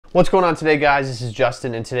What's going on today, guys? This is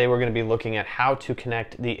Justin, and today we're going to be looking at how to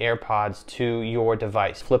connect the AirPods to your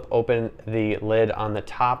device. Flip open the lid on the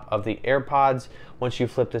top of the AirPods. Once you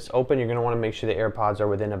flip this open, you're going to want to make sure the AirPods are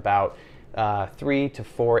within about 3 to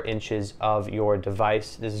 4 inches of your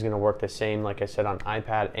device. This is going to work the same, like I said, on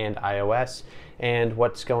iPad and iOS. And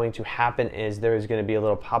what's going to happen is there is going to be a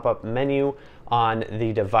little pop-up menu on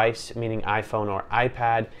the device, meaning iPhone or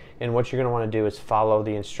iPad, and what you're going to want to do is follow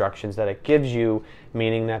the instructions that it gives you,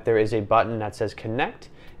 meaning that there is a button that says connect,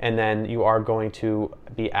 and then you are going to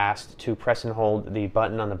be asked to press and hold the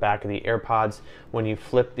button on the back of the AirPods. When you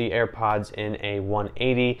flip the AirPods in a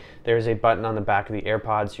 180, there is a button on the back of the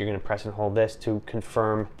AirPods. You're going to press and hold this to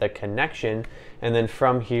confirm the connection, and then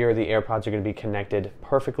from here the AirPods are going to be connected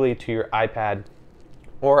perfectly to your iPad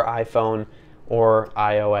or iPhone or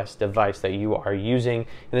iOS device that you are using.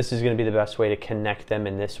 And this is going to be the best way to connect them,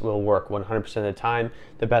 and this will work 100% of the time.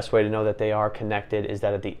 The best way to know that they are connected is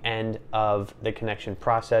that at the end of the connection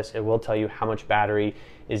process, it will tell you how much battery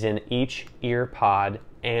is in each ear pod,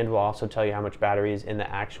 and will also tell you how much battery is in the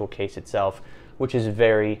actual case itself, which is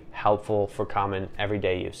very helpful for common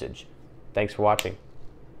everyday usage. Thanks for watching.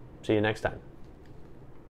 See you next time.